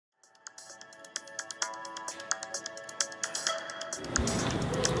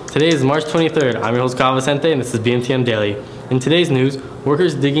Today is March 23rd. I'm your host, Kyle Vicente, and this is BMTM Daily. In today's news,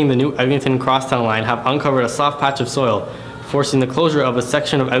 workers digging the new Eglinton Crosstown line have uncovered a soft patch of soil, forcing the closure of a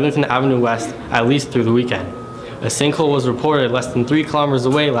section of Eglinton Avenue West at least through the weekend. A sinkhole was reported less than 3 kilometers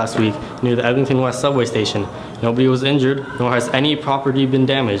away last week near the Eglinton West subway station. Nobody was injured, nor has any property been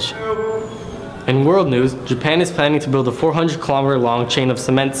damaged. In world news, Japan is planning to build a 400-kilometer-long chain of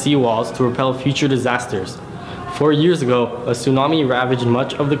cement seawalls to repel future disasters. 4 years ago, a tsunami ravaged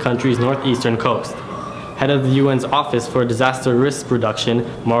much of the country's northeastern coast. Head of the UN's Office for Disaster Risk Reduction,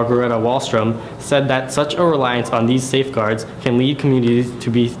 Margareta Wallström, said that such a reliance on these safeguards can lead communities to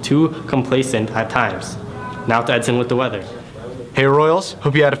be too complacent at times. Now to Edson with the weather. Hey Royals,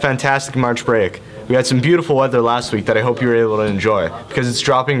 hope you had a fantastic March break. We had some beautiful weather last week that I hope you were able to enjoy, because it's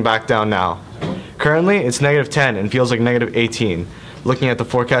dropping back down now. Currently, it's -10 and feels like -18. Looking at the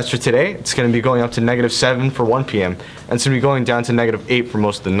forecast for today, it's going to be going up to -7 for 1 p.m. and it's going to be going down to -8 for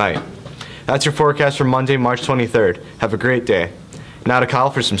most of the night. That's your forecast for Monday, March 23rd. Have a great day. Now to Kyle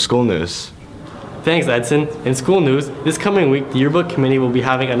for some school news. Thanks, Edson. In school news, this coming week, the yearbook committee will be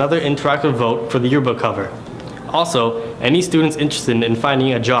having another interactive vote for the yearbook cover. Also, any students interested in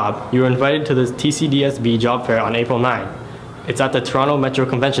finding a job, you are invited to the TCDSB job fair on April 9. It's at the Toronto Metro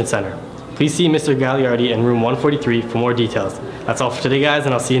Convention Center. Please see Mr. Gagliardi in room 143 for more details. That's all for today, guys,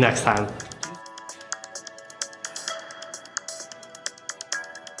 and I'll see you next time.